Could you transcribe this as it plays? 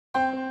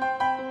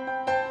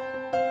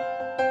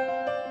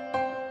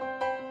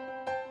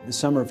The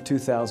summer of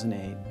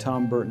 2008,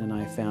 Tom Burton and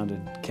I founded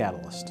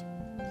Catalyst.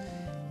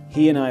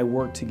 He and I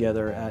worked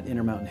together at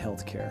Intermountain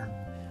Healthcare.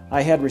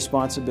 I had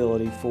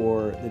responsibility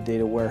for the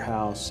data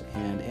warehouse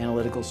and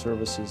analytical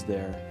services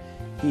there.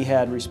 He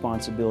had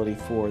responsibility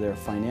for their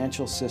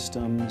financial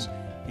systems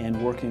and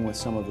working with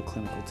some of the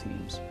clinical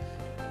teams.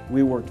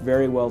 We worked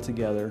very well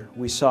together.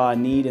 We saw a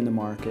need in the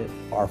market.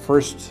 Our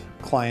first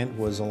client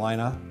was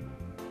Allina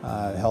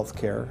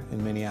Healthcare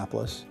in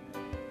Minneapolis,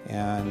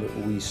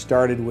 and we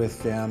started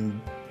with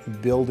them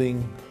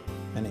building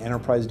an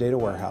enterprise data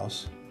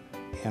warehouse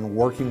and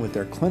working with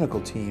their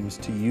clinical teams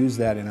to use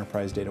that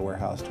enterprise data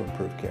warehouse to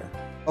improve care.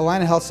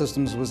 Allina Health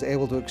Systems was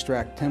able to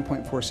extract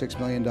 $10.46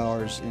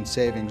 million in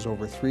savings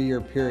over a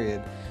 3-year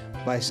period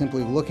by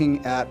simply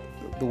looking at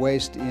the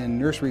waste in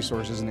nurse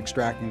resources and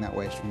extracting that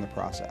waste from the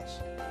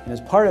process. And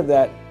as part of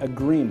that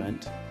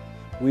agreement,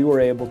 we were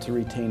able to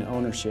retain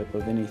ownership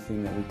of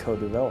anything that we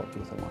co-developed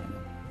with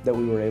Allina, that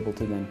we were able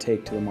to then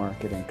take to the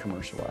market and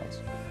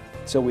commercialize.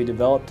 So we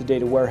developed a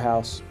data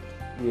warehouse,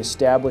 we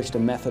established a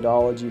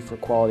methodology for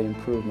quality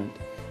improvement,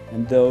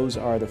 and those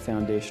are the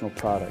foundational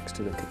products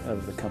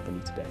of the company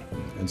today.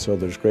 And so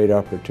there's great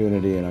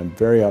opportunity, and I'm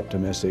very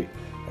optimistic.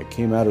 I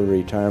came out of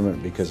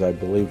retirement because I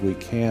believe we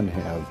can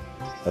have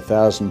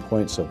 1,000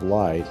 points of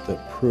light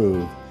that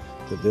prove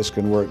that this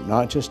can work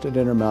not just at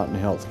Intermountain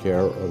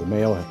Healthcare or the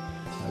Mayo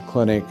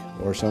Clinic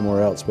or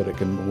somewhere else, but it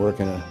can work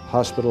in a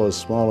hospital as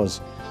small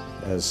as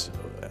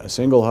a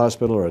single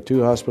hospital or a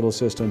 2-hospital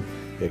system.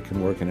 It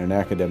can work in an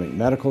academic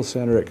medical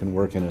center. It can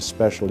work in a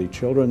specialty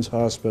children's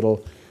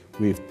hospital.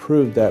 We've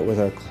proved that with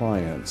our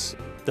clients.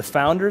 The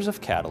founders of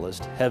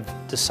Catalyst have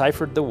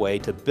deciphered the way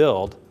to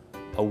build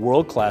a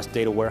world-class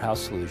data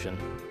warehouse solution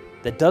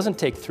that doesn't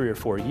take 3 or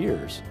 4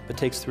 years, but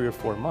takes 3 or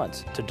 4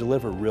 months to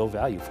deliver real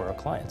value for our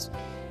clients.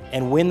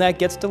 And when that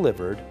gets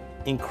delivered,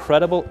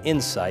 incredible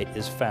insight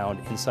is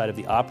found inside of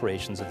the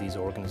operations of these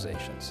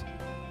organizations,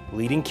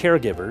 leading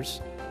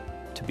caregivers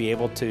to be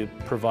able to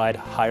provide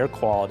higher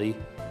quality,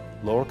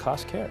 lower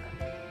cost care.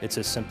 It's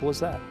as simple as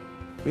that.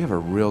 We have a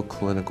real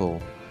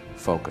clinical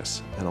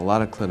focus and a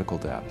lot of clinical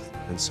depth.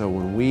 And so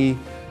when we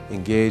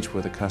engage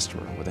with a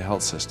customer, with a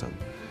health system,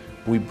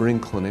 we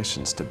bring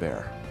clinicians to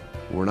bear.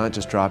 We're not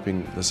just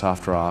dropping the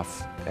software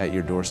off at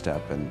your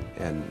doorstep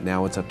and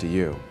now it's up to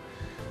you.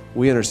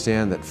 We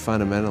understand that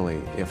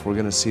fundamentally, if we're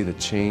going to see the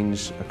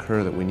change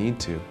occur that we need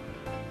to,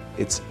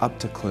 it's up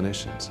to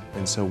clinicians.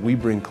 And so we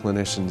bring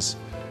clinicians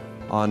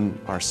on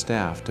our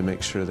staff to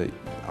make sure that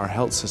our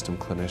health system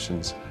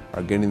clinicians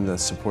are getting the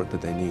support that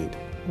they need.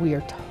 We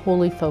are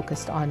totally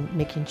focused on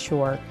making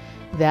sure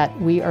that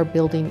we are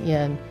building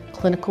in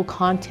clinical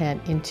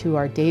content into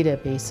our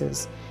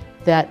databases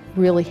that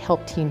really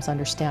help teams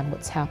understand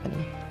what's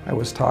happening. I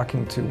was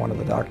talking to one of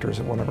the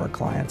doctors at one of our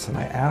clients, and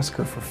I asked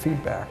her for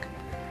feedback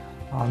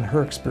on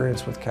her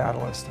experience with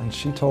Catalyst, and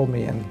she told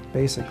me,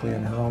 basically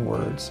in her own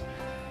words,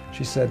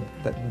 she said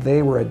that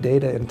they were a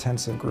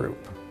data-intensive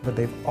group, but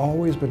they've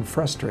always been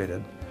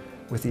frustrated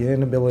with the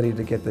inability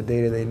to get the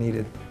data they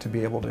needed to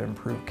be able to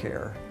improve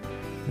care.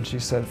 And she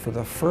said for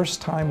the first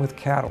time with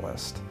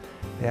Catalyst,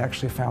 they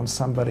actually found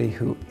somebody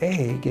who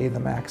A, gave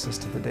them access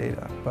to the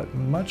data, but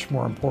much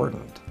more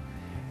important,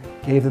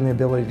 gave them the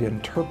ability to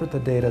interpret the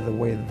data the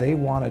way they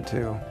wanted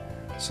to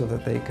so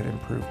that they could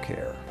improve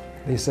care.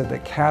 They said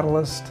that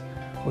Catalyst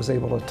was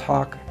able to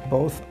talk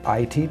both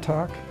IT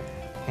talk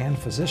and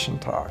physician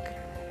talk,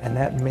 and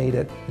that made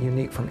it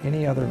unique from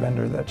any other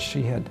vendor that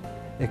she had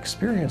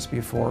experienced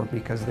before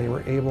because they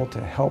were able to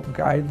help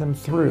guide them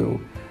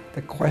through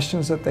the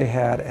questions that they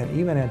had and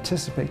even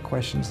anticipate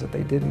questions that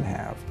they didn't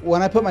have.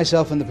 When I put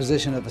myself in the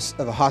position of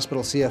a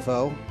hospital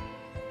CFO,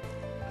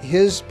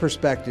 his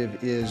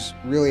perspective is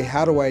really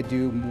how do I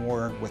do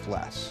more with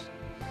less?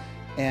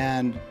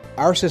 And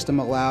our system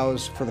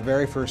allows for the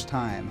very first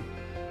time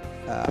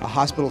a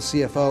hospital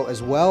CFO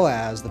as well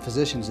as the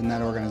physicians in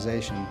that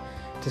organization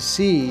to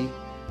see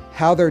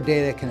how their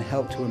data can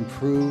help to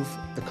improve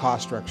the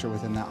cost structure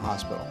within that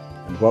hospital.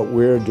 And what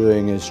we're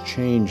doing is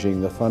changing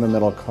the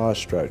fundamental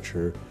cost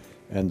structure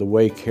and the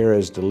way care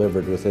is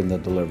delivered within the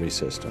delivery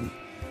system.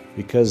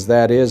 Because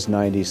that is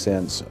 90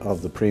 cents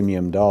of the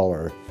premium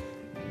dollar,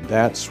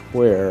 that's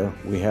where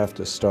we have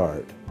to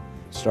start.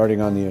 Starting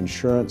on the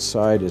insurance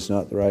side is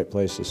not the right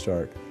place to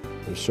start.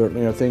 There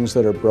certainly are things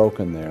that are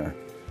broken there,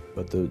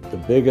 but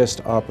the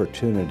biggest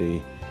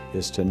opportunity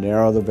is to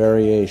narrow the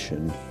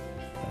variation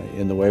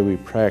in the way we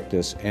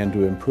practice and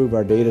to improve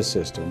our data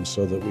systems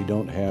so that we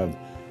don't have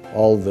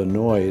all the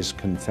noise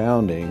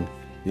confounding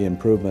the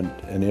improvement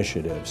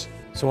initiatives.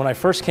 So when I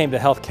first came to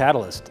Health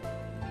Catalyst,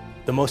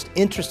 the most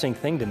interesting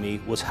thing to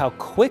me was how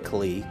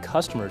quickly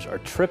customers are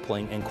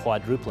tripling and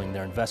quadrupling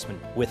their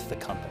investment with the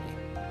company.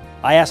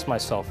 I asked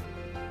myself,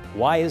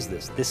 why is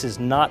this? This is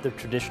not the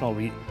traditional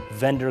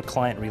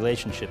vendor-client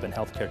relationship in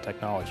healthcare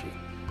technology.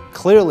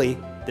 Clearly,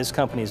 this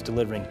company is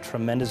delivering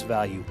tremendous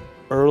value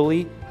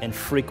early and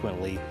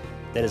frequently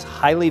that is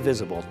highly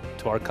visible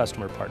to our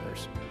customer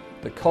partners.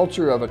 The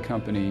culture of a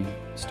company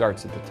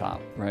starts at the top,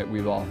 right?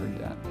 We've all heard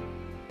that.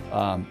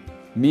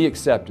 Me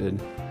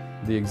accepted,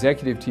 The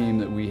executive team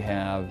that we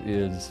have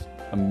is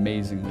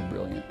amazingly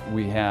brilliant.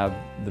 We have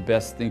the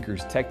best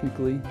thinkers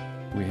technically.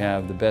 We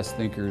have the best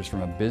thinkers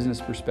from a business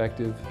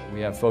perspective.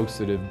 We have folks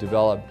that have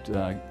developed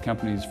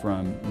companies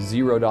from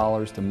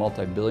 $0 to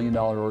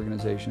multi-billion-dollar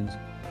organizations.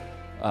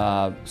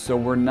 So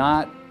we're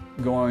not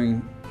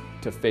going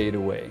to fade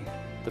away.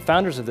 The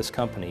founders of this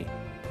company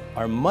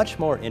are much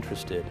more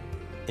interested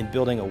in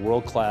building a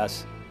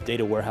world-class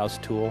data warehouse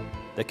tool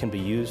that can be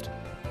used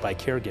by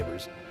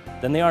caregivers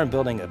than they are in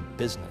building a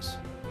business.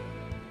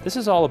 This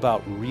is all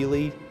about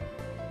really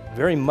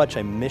very much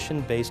a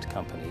mission-based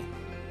company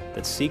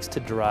that seeks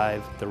to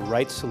drive the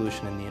right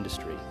solution in the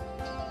industry.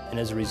 And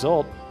as a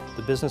result,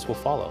 the business will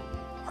follow.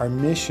 Our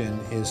mission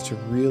is to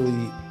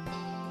really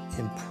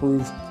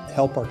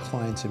help our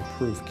clients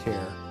improve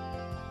care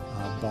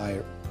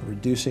by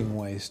reducing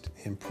waste,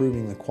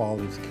 improving the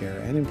quality of care,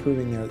 and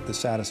improving the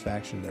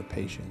satisfaction of their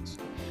patients.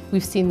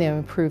 We've seen them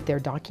improve their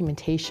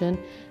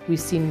documentation. We've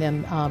seen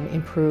them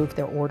improve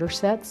their order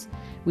sets.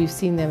 We've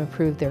seen them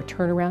improve their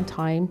turnaround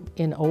time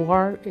in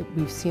OR.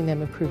 We've seen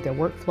them improve their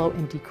workflow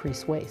and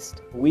decrease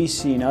waste. We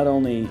see not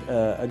only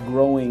a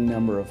growing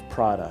number of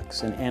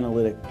products and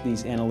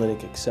these analytic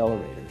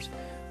accelerators,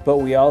 but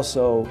we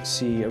also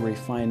see a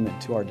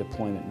refinement to our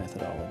deployment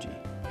methodology.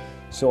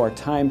 So our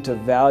time to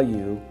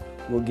value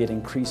will get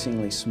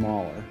increasingly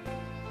smaller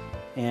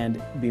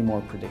and be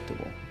more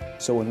predictable.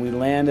 So when we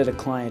land at a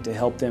client to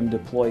help them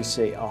deploy,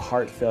 say, a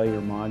heart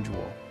failure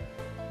module,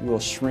 we'll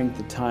shrink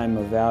the time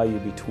of value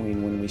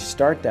between when we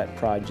start that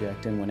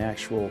project and when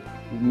actual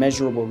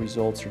measurable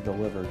results are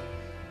delivered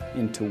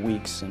into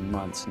weeks and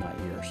months, not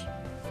years.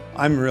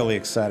 I'm really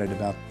excited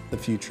about the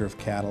future of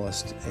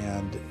Catalyst,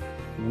 and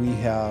we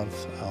have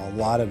a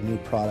lot of new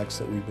products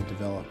that we've been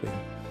developing.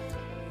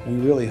 We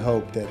really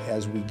hope that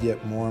as we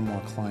get more and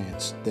more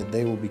clients, that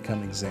they will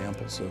become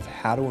examples of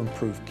how to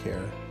improve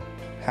care,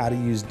 how to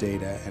use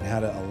data, and how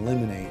to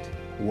eliminate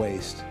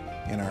waste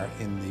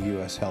in the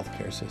U.S.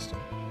 healthcare system.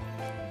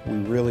 We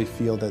really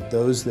feel that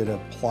those that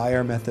apply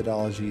our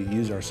methodology,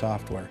 use our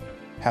software,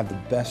 have the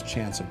best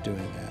chance of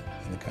doing that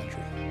in the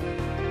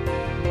country.